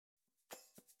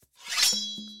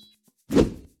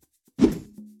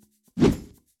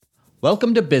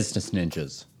Welcome to Business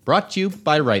Ninjas, brought to you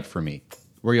by WriteForMe,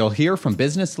 where you'll hear from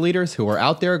business leaders who are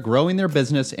out there growing their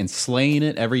business and slaying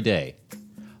it every day.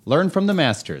 Learn from the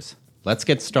masters. Let's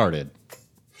get started.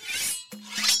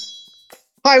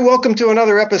 Hi, welcome to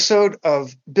another episode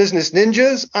of Business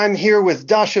Ninjas. I'm here with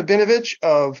Dasha Binovich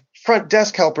of Front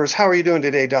Desk Helpers. How are you doing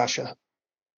today, Dasha?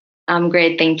 I'm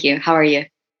great, thank you. How are you?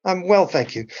 I'm well,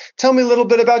 thank you. Tell me a little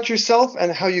bit about yourself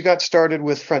and how you got started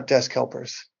with Front Desk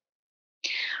Helpers.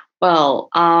 Well,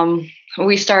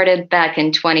 we started back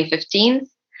in 2015,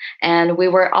 and we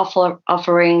were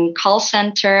offering call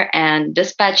center and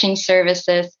dispatching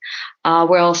services.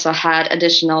 We also had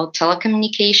additional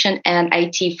telecommunication and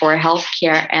IT for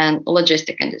healthcare and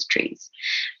logistic industries.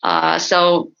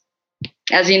 So,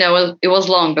 as you know, it was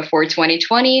long before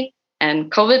 2020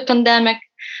 and COVID pandemic.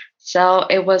 So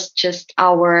it was just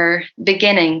our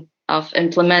beginning of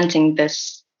implementing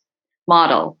this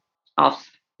model of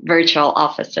virtual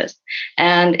offices.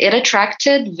 And it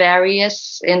attracted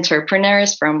various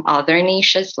entrepreneurs from other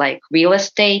niches like real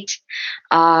estate,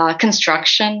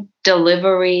 construction,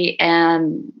 delivery,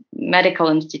 and medical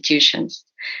institutions.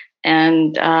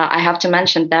 And I have to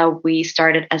mention that we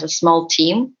started as a small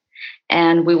team,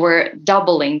 and we were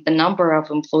doubling the number of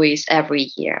employees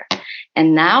every year.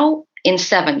 And now, in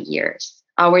 7 years,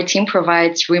 our team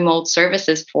provides remote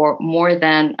services for more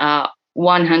than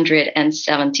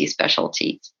 170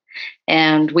 specialties.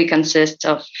 And we consist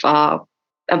of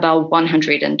about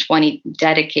 120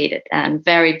 dedicated and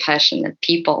very passionate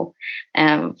people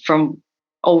from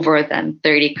over than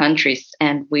 30 countries.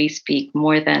 And we speak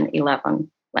more than 11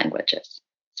 languages.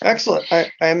 Excellent.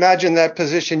 I imagine that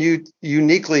positioned you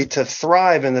uniquely to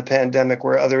thrive in the pandemic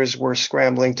where others were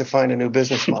scrambling to find a new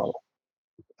business model.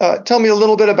 Tell me a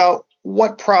little bit about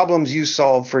what problems you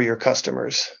solve for your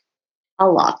customers. A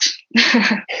lot.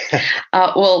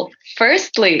 Well,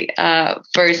 firstly,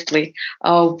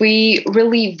 we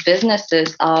relieve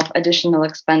businesses of additional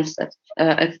expenses.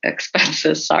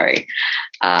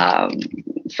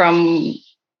 From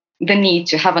the need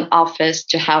to have an office,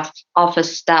 to have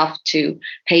office staff to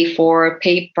pay for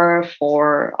paper,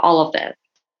 for all of that,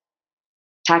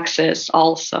 taxes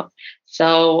also.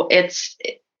 So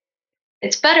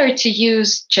it's better to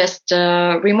use just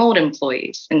remote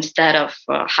employees instead of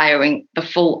hiring the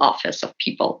full office of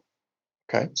people.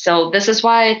 Okay. So this is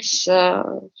why it's a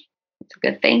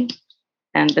good thing,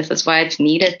 and this is why it's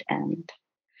needed. And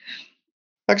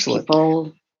excellent.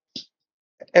 People.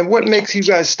 And what makes you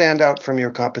guys stand out from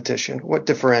your competition? What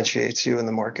differentiates you in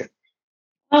the market?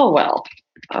 Oh, well,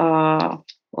 a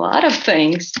lot of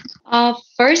things.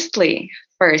 Firstly,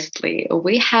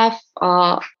 we have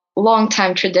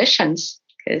long-time traditions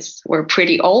because we're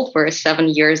pretty old. We're 7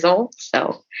 years old.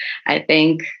 So I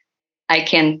think I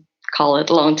can call it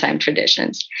long-time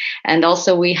traditions. And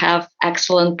also we have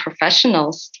excellent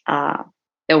professionals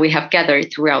that we have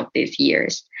gathered throughout these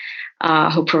years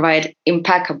who provide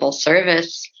impeccable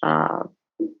service,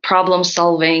 problem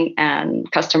solving, and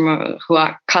who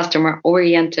are customer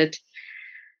oriented.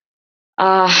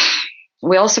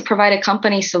 We also provide a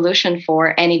company solution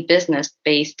for any business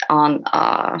based on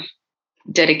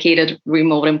dedicated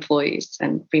remote employees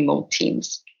and remote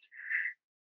teams.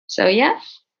 So, yeah.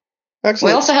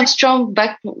 Excellent. We also have strong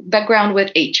background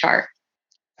with HR.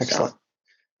 Excellent. So.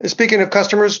 Speaking of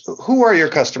customers, who are your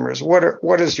customers?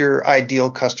 What is your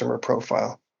ideal customer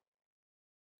profile?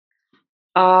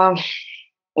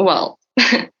 Well,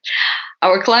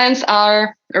 our clients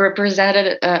are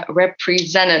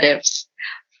representatives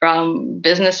from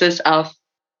businesses of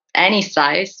any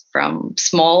size, from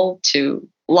small to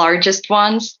largest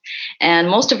ones.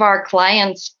 And most of our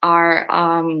clients are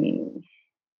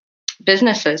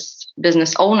business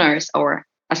owners or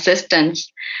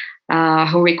assistants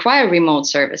who require remote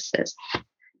services.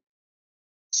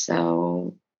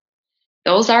 So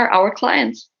those are our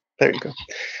clients. There you go.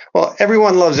 Well,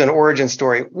 everyone loves an origin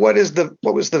story. What was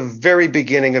the very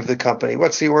beginning of the company?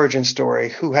 What's the origin story?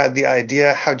 Who had the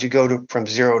idea? How'd you go from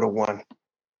 0 to 1?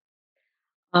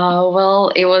 Well,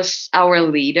 it was our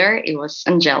leader. It was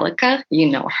Angelica. You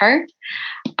know her.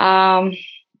 And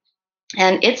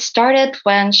it started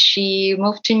when she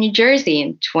moved to New Jersey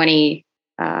in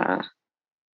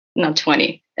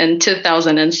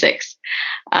 2006.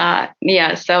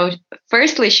 So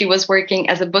firstly, she was working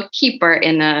as a bookkeeper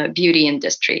in a beauty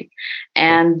industry.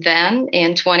 And then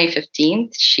in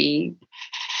 2015, she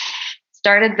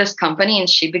started this company, and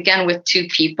she began with 2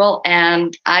 people.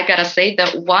 And I got to say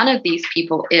that one of these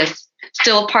people is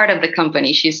still a part of the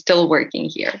company. She's still working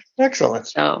here. Excellent.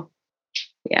 So,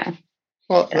 yeah.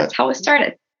 Well, that's how it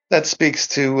started. That speaks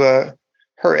to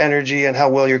her energy and how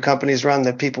well your company's run,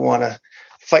 that people want to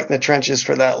fight in the trenches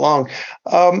for that long.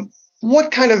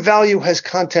 What kind of value has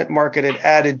content marketed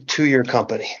added to your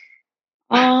company?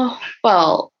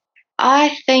 Well,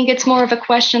 I think it's more of a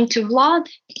question to Vlad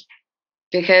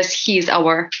because he's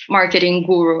our marketing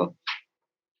guru.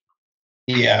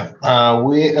 Yeah,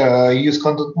 we use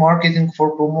content marketing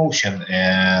for promotion,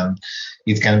 and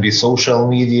it can be social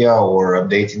media or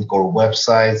updating our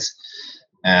websites,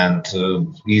 and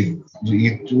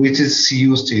it is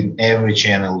used in every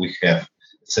channel we have,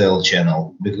 sales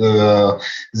channel. Because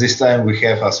this time we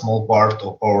have a small part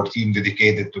of our team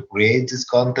dedicated to create this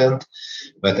content,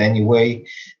 but anyway,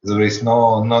 there is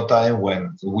no time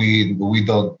when we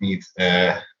don't need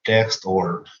text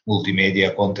or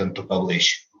multimedia content to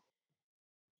publish.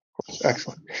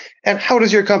 Excellent. And how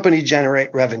does your company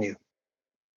generate revenue?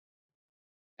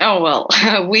 Oh, well,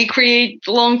 we create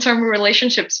long-term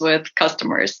relationships with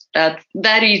customers. That's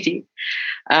that easy.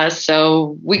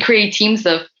 So we create teams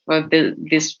of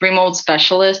these remote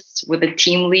specialists with a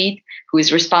team lead who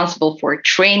is responsible for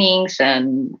trainings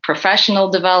and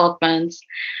professional developments.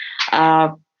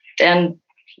 And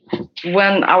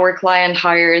when our client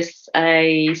hires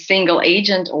a single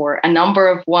agent or a number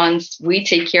of ones, we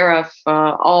take care of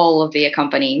all of the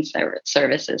accompanying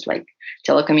services like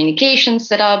telecommunications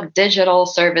setup, digital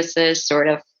services, sort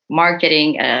of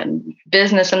marketing and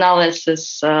business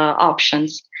analysis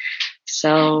options.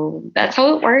 So that's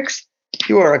how it works.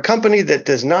 You are a company that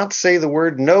does not say the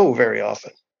word no very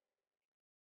often.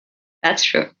 That's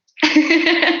true.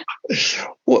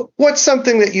 What's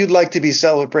something that you'd like to be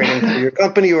celebrating for your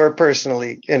company or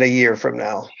personally in a year from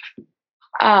now?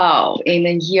 Oh, in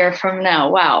a year from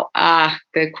now. Wow.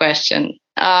 Good question.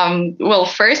 Well,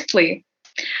 firstly,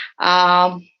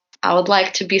 I would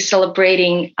like to be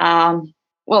celebrating,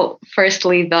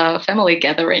 firstly, the family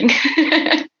gathering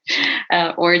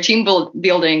or team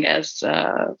building, as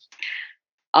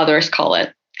others call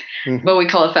it. Mm-hmm. But we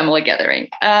call it family gathering.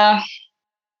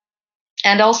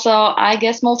 And also, I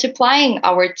guess, multiplying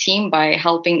our team by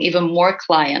helping even more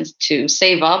clients to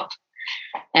save up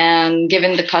and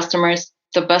giving the customers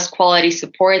the best quality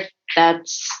support.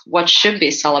 That's what should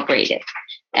be celebrated.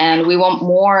 And we want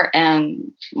more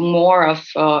and more of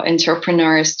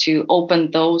entrepreneurs to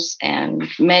open those and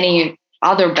many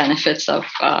other benefits of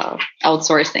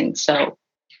outsourcing. So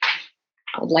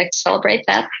I would like to celebrate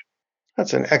that.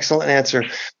 That's an excellent answer.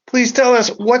 Please tell us,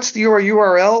 what's your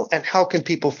URL and how can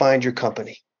people find your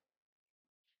company?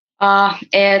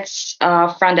 It's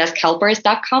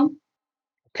frontdeskhelpers.com.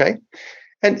 Okay.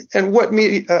 And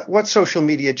what social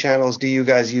media channels do you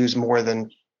guys use more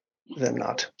than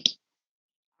not?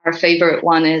 Our favorite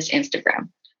one is Instagram.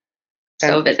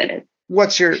 So and visit it.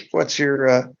 What's your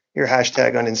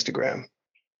hashtag on Instagram?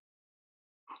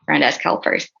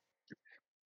 FrontDeskHelpers.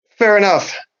 Fair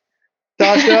enough.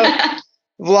 Dasha,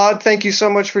 Vlad, thank you so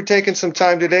much for taking some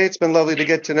time today. It's been lovely to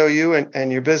get to know you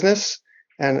and your business.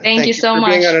 And thank you so for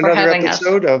much being on for another having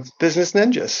episode us. of Business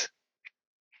Ninjas.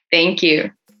 Thank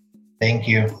you. Thank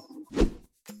you.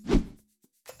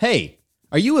 Hey,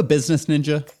 are you a business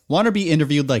ninja? Want to be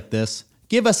interviewed like this?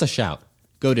 Give us a shout.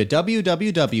 Go to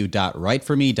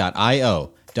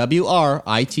www.writeforme.io,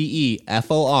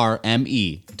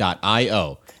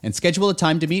 WriteForme.io, and schedule a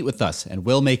time to meet with us, and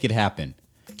we'll make it happen.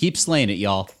 Keep slaying it,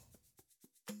 y'all.